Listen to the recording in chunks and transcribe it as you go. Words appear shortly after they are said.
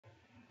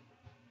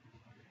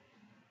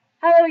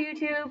Hello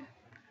YouTube!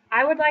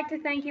 I would like to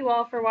thank you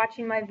all for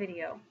watching my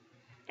video.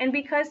 And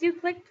because you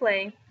clicked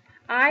play,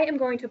 I am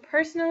going to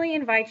personally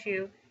invite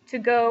you to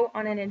go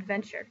on an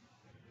adventure.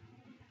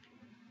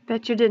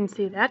 Bet you didn't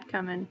see that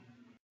coming.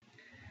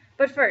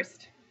 But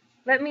first,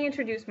 let me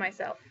introduce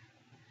myself.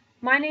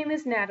 My name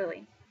is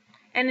Natalie,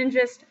 and in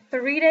just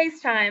 3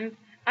 days' time,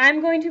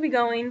 I'm going to be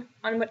going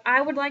on what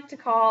I would like to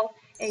call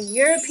a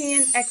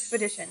European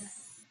expedition.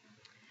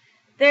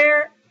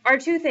 There are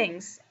two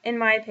things, in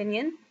my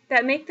opinion,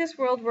 that make this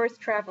world worth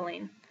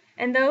traveling,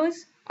 and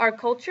those are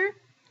culture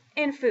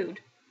and food.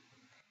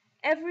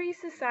 Every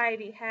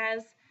society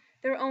has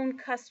their own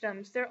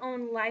customs, their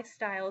own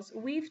lifestyles,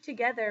 weaved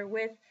together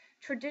with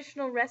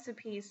traditional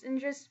recipes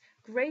and just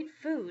great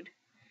food.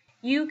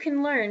 You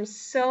can learn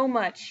so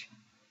much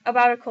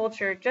about a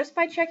culture just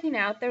by checking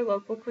out their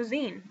local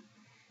cuisine.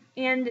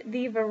 And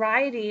the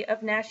variety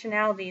of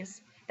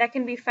nationalities that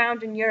can be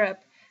found in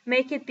Europe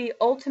make it the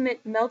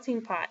ultimate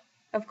melting pot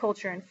of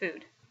culture and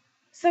food.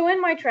 So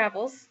in my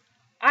travels,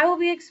 I will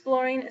be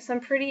exploring some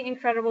pretty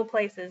incredible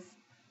places.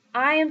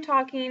 I am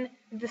talking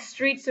the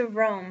streets of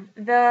Rome,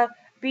 the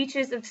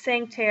beaches of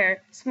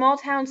Sancerre, small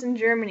towns in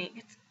Germany,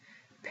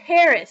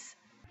 Paris.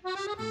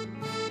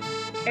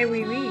 Et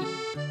oui, oui.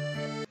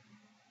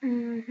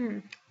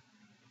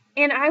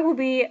 And I will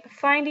be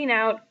finding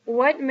out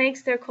what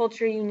makes their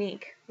culture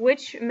unique,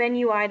 which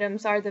menu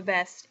items are the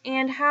best,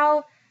 and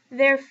how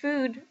their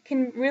food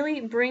can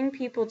really bring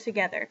people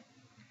together.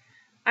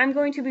 I'm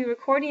going to be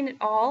recording it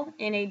all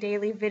in a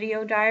daily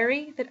video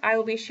diary that I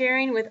will be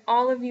sharing with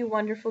all of you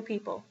wonderful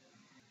people.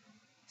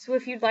 So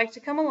if you'd like to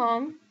come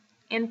along,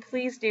 and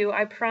please do,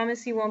 I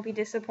promise you won't be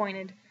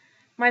disappointed.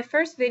 My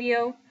first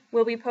video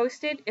will be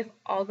posted, if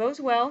all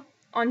goes well,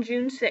 on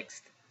June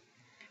 6th.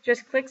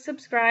 Just click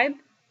subscribe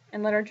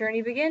and let our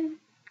journey begin.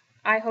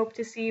 I hope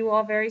to see you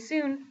all very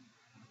soon.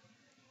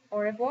 Au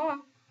revoir.